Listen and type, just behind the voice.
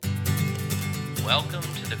Welcome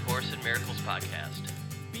to the Course in Miracles podcast.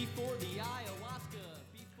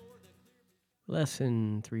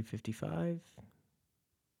 Lesson 355.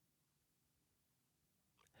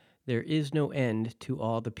 There is no end to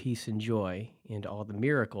all the peace and joy and all the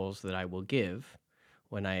miracles that I will give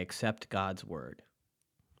when I accept God's word.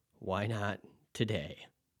 Why not today?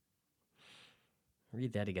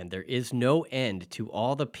 Read that again. There is no end to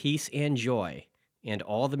all the peace and joy and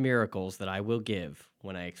all the miracles that I will give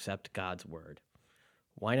when I accept God's word.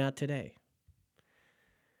 Why not today?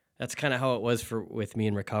 That's kind of how it was with me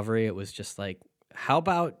in recovery. It was just like, how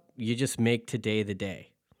about you just make today the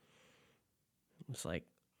day? It's like,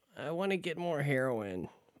 I want to get more heroin.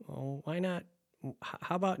 Well, why not?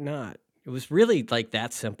 How about not? It was really like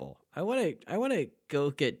that simple. I want to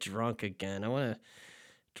go get drunk again. I want to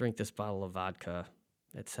drink this bottle of vodka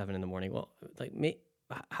at 7 a.m. Well, like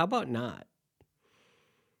how about not?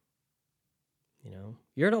 You know,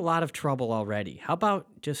 you're in a lot of trouble already. How about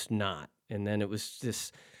just not? And then it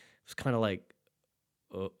was kind of like,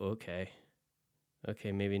 oh, okay,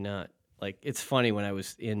 maybe not. Like, it's funny when I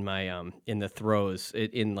was in my, in the throes,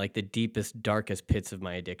 in like the deepest, darkest pits of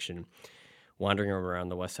my addiction, wandering around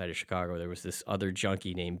the west side of Chicago, there was this other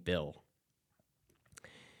junkie named Bill.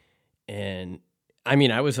 And I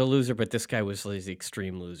mean, I was a loser, but this guy was the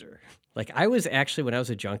extreme loser. Like, I was actually, when I was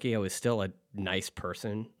a junkie, I was still a nice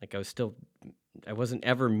person. Like, I wasn't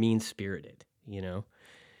ever mean-spirited, you know?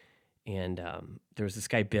 And there was this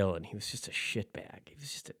guy, Bill, and he was just a shitbag. He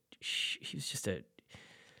was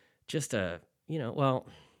just a, you know, well,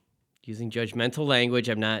 using judgmental language,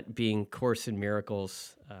 I'm not being Course in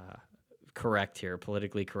Miracles correct here,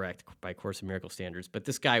 politically correct by Course in Miracles standards, but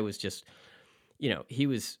this guy was just, you know, he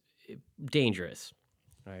was dangerous,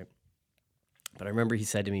 right? But I remember he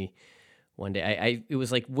said to me one day, it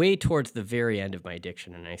was like way towards the very end of my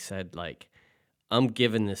addiction, and I said, like, I'm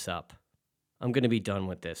giving this up. I'm going to be done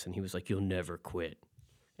with this. And he was like, you'll never quit.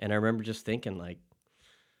 And I remember just thinking, like,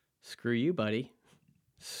 screw you, buddy.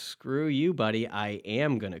 Screw you, buddy. I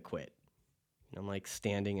am going to quit. And I'm like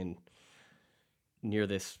standing near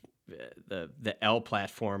this, the L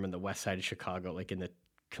platform in the west side of Chicago, like in the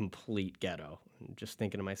complete ghetto. And just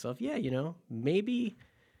thinking to myself, yeah, you know, maybe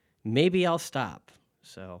I'll stop.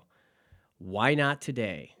 So why not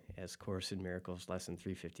today? As Course in Miracles lesson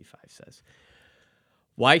 355 says.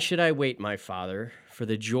 Why should I wait, my Father, for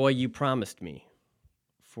the joy you promised me?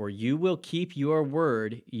 For you will keep your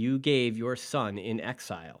word you gave your son in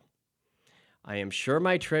exile. I am sure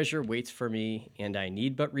my treasure waits for me, and I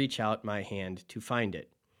need but reach out my hand to find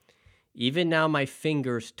it. Even now my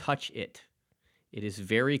fingers touch it. It is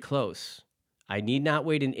very close. I need not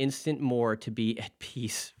wait an instant more to be at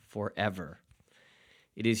peace forever.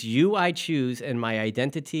 It is you I choose, and my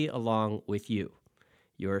identity along with you.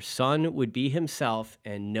 Your son would be himself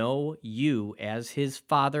and know you as his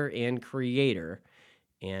father and creator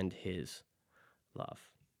and his love.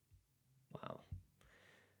 Wow.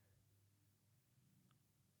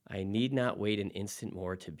 I need not wait an instant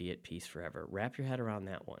more to be at peace forever. Wrap your head around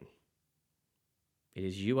that one. It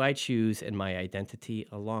is you I choose and my identity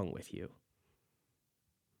along with you.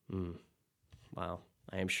 Wow.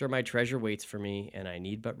 I am sure my treasure waits for me, and I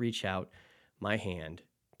need but reach out my hand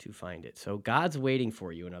to find it. So God's waiting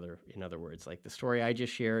for you, in other words. Like the story I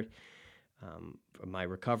just shared from my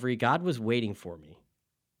recovery, God was waiting for me.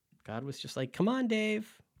 God was just like, come on,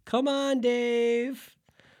 Dave. Come on, Dave.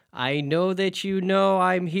 I know that you know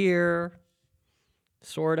I'm here.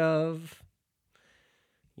 Sort of.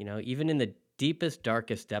 You know, even in the deepest,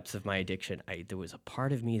 darkest depths of my addiction, there was a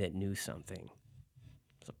part of me that knew something.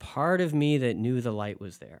 There's a part of me that knew the light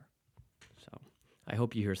was there. So I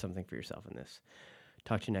hope you hear something for yourself in this.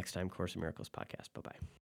 Talk to you next time, Course in Miracles podcast.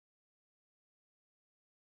 Bye-bye.